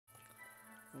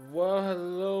Well,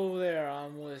 hello there.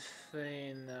 I'm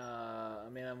within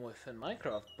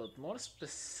Minecraft, but more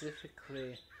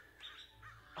specifically,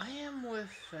 I am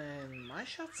within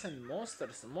Mineshafts and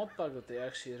Monsters, a mod pack that I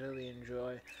actually really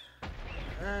enjoy.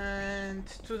 And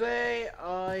today,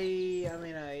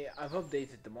 I've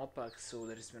updated the mod pack, so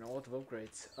there's been a lot of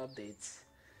updates.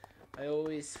 I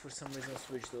always, for some reason,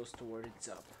 switch those two words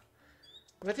up.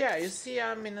 But yeah, you see,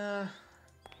 I'm in a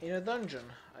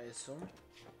dungeon, I assume.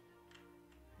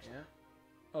 Yeah.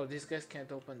 Oh, these guys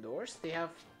can't open doors? They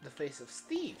have the face of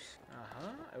Steve.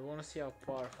 I wanna see how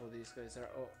powerful these guys are.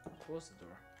 Oh, close the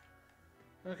door.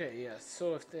 Okay, yeah,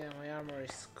 so if my armor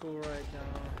is cool right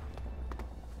now.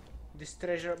 This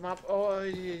treasure map, oh,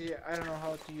 yeah, I don't know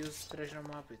how to use treasure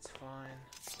map, it's fine.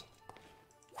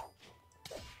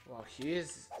 Wow, he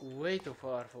is way too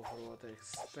powerful for what I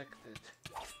expected.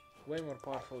 Way more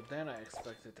powerful than I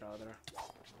expected, rather.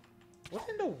 What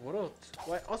in the world?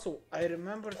 Why? Also, I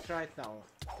remembered right now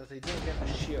that I didn't get a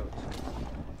shield.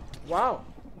 Wow!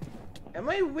 Am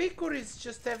I weak or is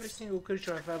just every single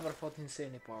creature I've ever fought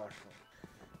insanely powerful?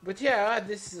 But yeah,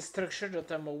 this is a structure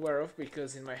that I'm aware of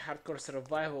because in my hardcore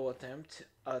survival attempt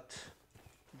at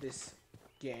this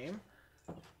game,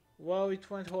 well, it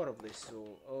went horribly,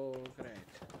 so, oh great.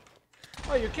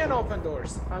 Oh, you can open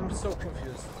doors. I'm so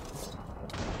confused.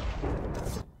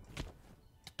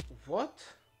 What?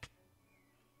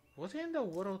 What in the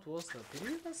world was that? Did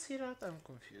you even see that? I'm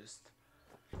confused.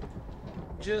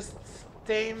 Just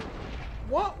tame.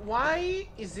 What? Why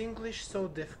is English so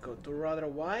difficult? Or rather,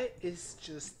 why is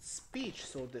just speech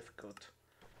so difficult?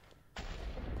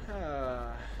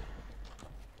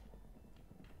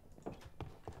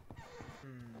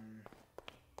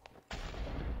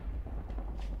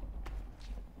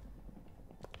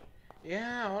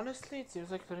 Yeah, honestly, it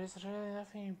seems like there is really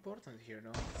nothing important here,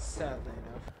 no? Sadly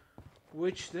enough.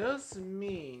 Which does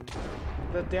mean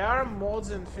that there are mods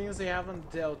and things I haven't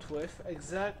dealt with.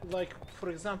 Like, for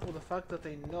example, the fact that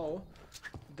I know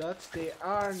that there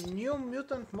are new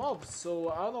mutant mobs. So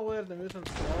I don't know where the mutant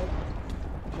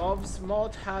mobs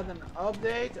mod had an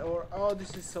update or... Oh,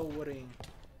 this is so worrying.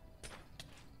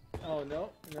 Oh,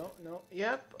 no, no, no.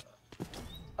 Yep.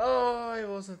 Oh, I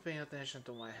wasn't paying attention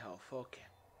to my health. Okay.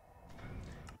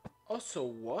 Also,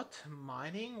 what?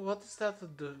 Mining? What is that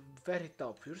at the very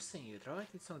top? You're seeing it, right?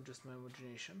 It's not just my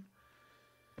imagination.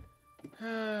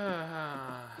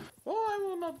 Well, I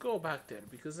will not go back there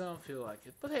because I don't feel like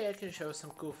it. But hey, I can show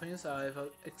some cool things I've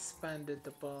expanded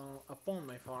upon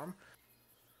my farm.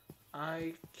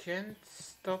 I can't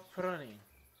stop running.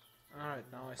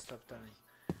 Alright, now I stopped running.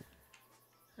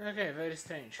 Okay, very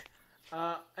strange.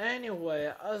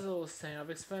 Anyway, as I was saying, I've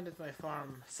expanded my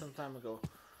farm some time ago.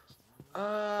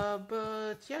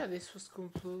 But yeah, this was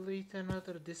complete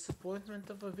another disappointment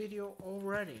of a video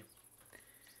already.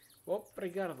 Well,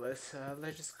 regardless,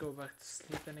 let's just go back to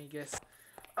sleep and I guess...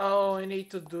 Oh, I need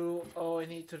to do all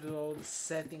the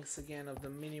settings again of the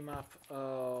minimap.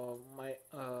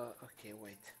 Okay,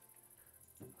 wait.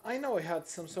 I know I had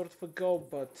some sort of a goal,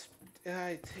 but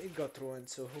it got ruined,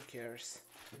 so who cares?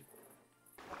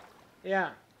 Yeah,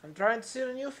 I'm trying to see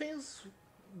the new things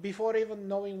before even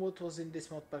knowing what was in this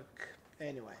mod pack.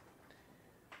 Anyway,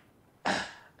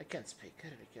 I can't speak, I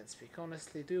really can't speak.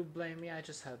 Honestly, do you blame me? I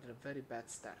just had a very bad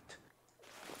start.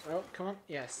 Oh, come on,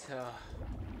 yes.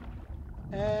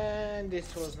 And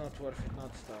this was not worth it,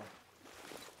 not at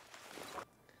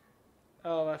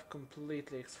all. Oh, I've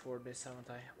completely explored this,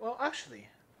 haven't I? Well, actually.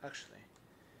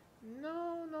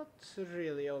 No, not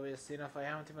really, obviously enough. I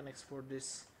haven't even explored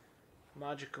this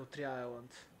magical tree island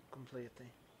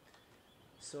completely.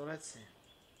 So let's see.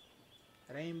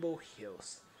 Rainbow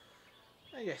Hills.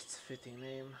 I guess it's a fitting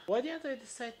name. Why didn't I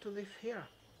decide to live here?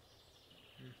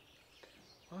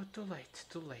 Oh, too late,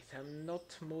 too late. I'm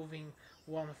not moving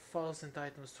 1000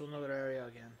 items to another area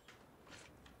again.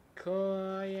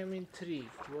 I am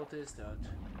intrigued. What is that?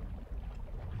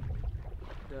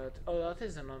 Oh, that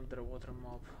is an underwater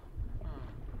mob.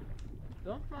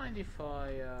 Don't mind if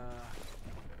I...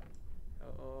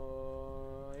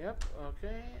 Yep,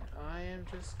 okay. I am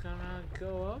just gonna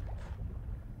go up.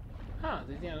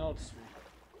 They didn't notice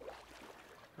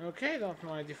me. Okay, don't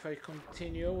mind if I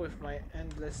continue with my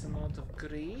endless amount of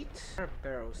greed. There are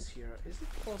barrels here. Is it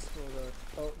possible that...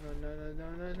 Oh,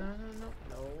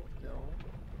 no.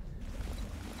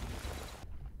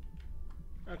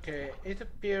 Okay, it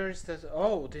appears that...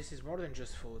 Oh, this is more than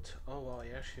just food. Oh wow, I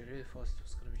actually really thought it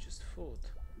was gonna be just food.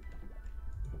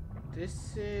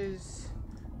 This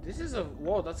is a...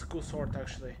 Whoa, that's a cool sword,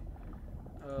 actually.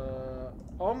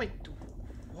 Oh my...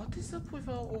 What is up with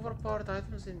overpowered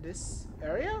items in this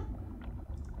area?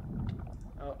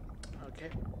 Oh, okay.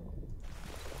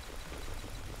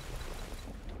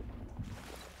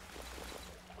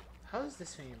 does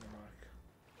this thing even work?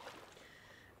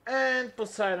 And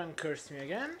Poseidon cursed me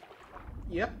again.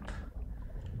 Yep.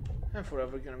 I'm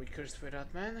forever gonna be cursed with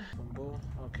that, man. Bumbo.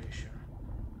 Okay, sure.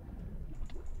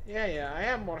 Yeah, I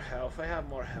have more health.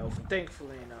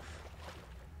 Thankfully enough.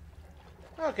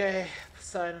 Okay,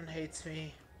 Poseidon hates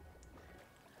me.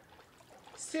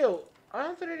 Still, I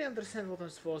don't really understand what I'm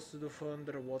supposed to do for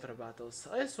underwater battles.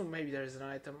 I assume maybe there's an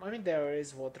item. I mean, there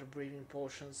is water breathing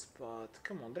potions, but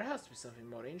come on, there has to be something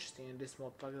more interesting in this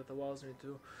mod pack that allows me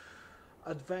to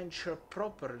adventure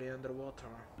properly underwater.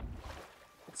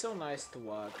 It's so nice to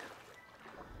walk.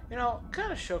 You know,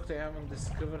 kinda shocked I haven't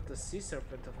discovered a sea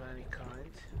serpent of any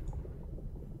kind.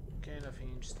 Okay, nothing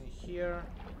interesting here.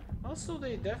 Also,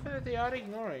 they definitely are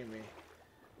ignoring me.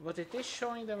 But it is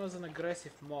showing them as an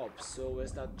aggressive mob, so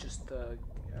is that just a...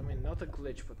 I mean, not a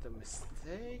glitch, but a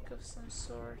mistake of some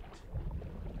sort?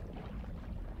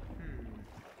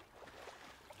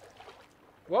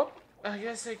 Well, I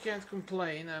guess I can't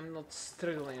complain. I'm not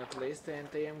struggling at least, and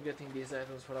I am getting these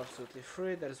items for absolutely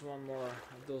free. There's one more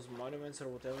of those monuments or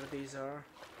whatever these are.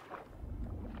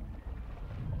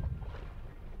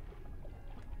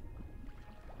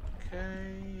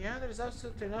 Okay, yeah, there's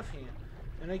absolutely nothing.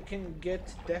 And I can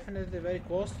get definitely very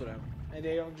close to them. And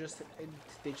they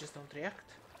just don't react.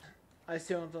 I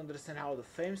still don't understand how the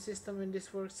fame system in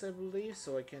this works, I believe.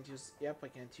 So I can't use, I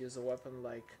can't use a weapon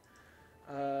like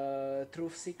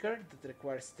Truth Seeker that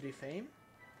requires 3 fame.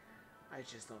 I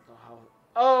just don't know how.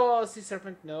 Oh, Sea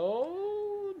Serpent,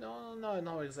 no, I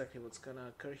know exactly what's gonna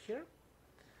occur here.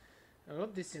 Oh,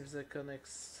 this seems like an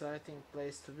exciting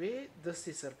place to be. The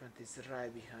Sea Serpent is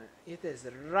right behind. It is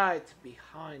right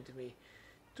behind me.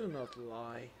 Do not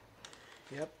lie.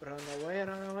 Yep, run away.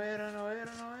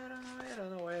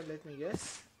 Let me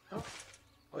guess. Oh,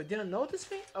 it didn't notice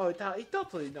me? Oh, it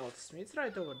totally noticed me. It's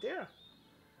right over there.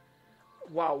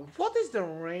 Wow, what is the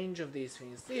range of these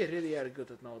things? They really are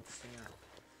good at noticing.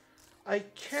 I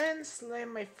can slay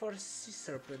my first sea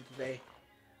serpent today.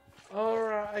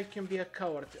 Or I can be a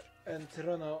coward and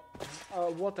run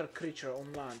a water creature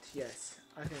on land. Yes,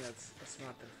 I think that's a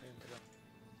smarter thing to do.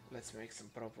 Let's make some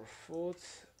proper food.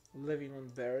 Living on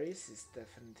berries is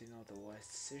definitely not a wise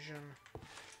decision.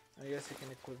 I guess I can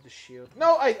equip the shield.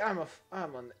 No,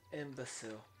 I'm an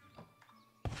imbecile.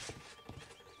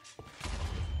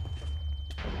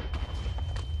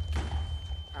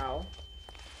 Ow.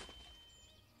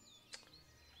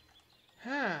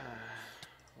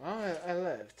 Well, I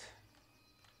lived.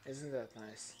 Isn't that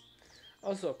nice?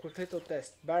 Also, a quick little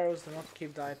test. Barrels do not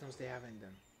keep the items they have in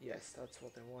them. Yes, that's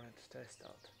what I wanted to test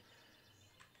out.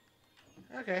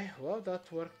 Okay, well,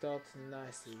 that worked out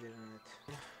nicely, didn't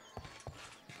it?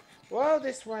 Well,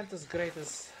 this went as great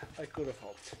as I could have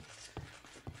hoped.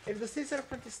 If the sea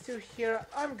serpent is still here,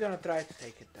 I'm gonna try to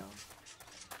take it down.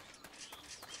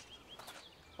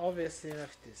 Obviously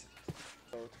enough it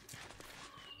isn't.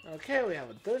 Okay, we have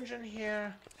a dungeon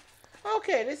here.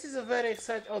 Okay, this is a very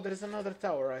exciting... Oh, there's another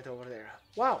tower right over there.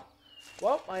 Wow.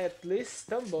 Well, I at least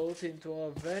stumbled into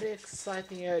a very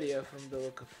exciting area from the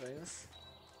look of things.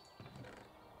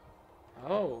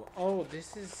 Oh,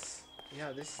 this is...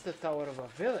 Yeah, this is the tower of a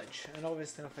village. And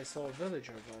obviously if I saw a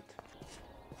villager, but...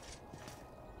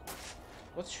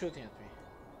 What's shooting at me?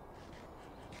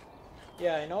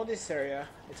 Yeah, I know this area.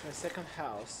 It's my second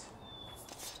house.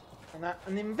 And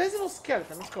an invisible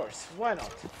skeleton, of course. Why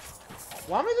not?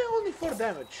 Why am I doing only 4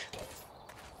 damage?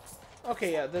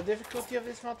 Okay, yeah, the difficulty of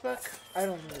this mod pack, I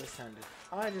don't understand it.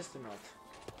 I just do not.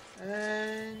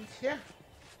 And yeah,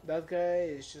 that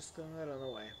guy is just gonna run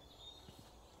away.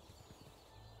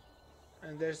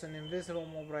 And there's an invisible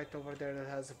mob right over there that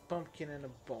has a pumpkin and a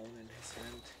bone in his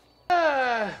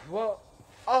hand. Well,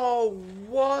 oh,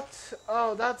 what?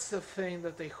 Oh, that's the thing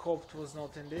that I hoped was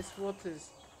not in this. What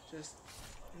is just...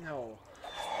 No.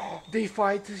 They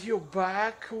fight you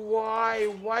back? Why?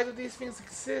 Why do these things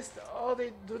exist? Oh,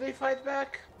 do they fight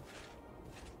back?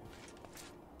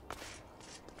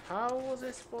 How was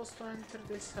I supposed to enter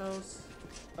this house?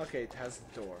 Okay, it has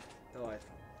a door.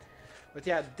 Delightful. But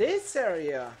yeah, this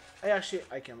area,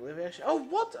 I can live actually. Oh,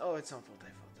 what? Oh, it's not what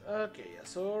I thought. Okay, yeah,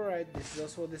 so alright, this is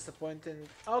also disappointing.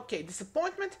 Okay,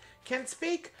 disappointment, can't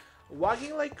speak,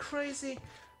 wagging like crazy.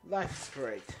 Life is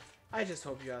great. I just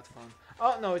hope you had fun.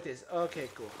 Oh, no, it is. Okay,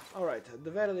 cool. Alright, at the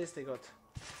very least I got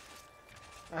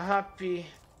a happy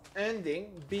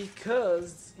ending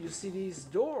because you see these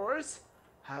doors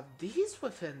have these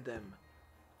within them.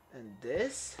 And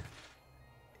this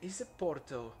is a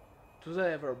portal to the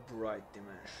ever bright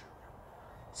dimension.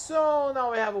 So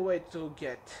now I have a way to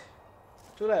get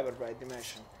to the ever bright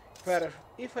dimension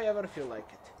if I ever, feel like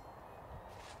it.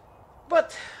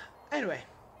 But anyway,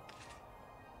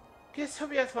 Guys,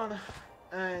 hope you had fun,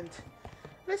 and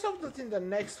let's hope that in the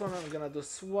next one I'm gonna do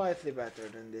slightly better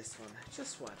than this one.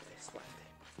 Just slightly.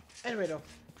 Anyway though,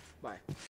 bye.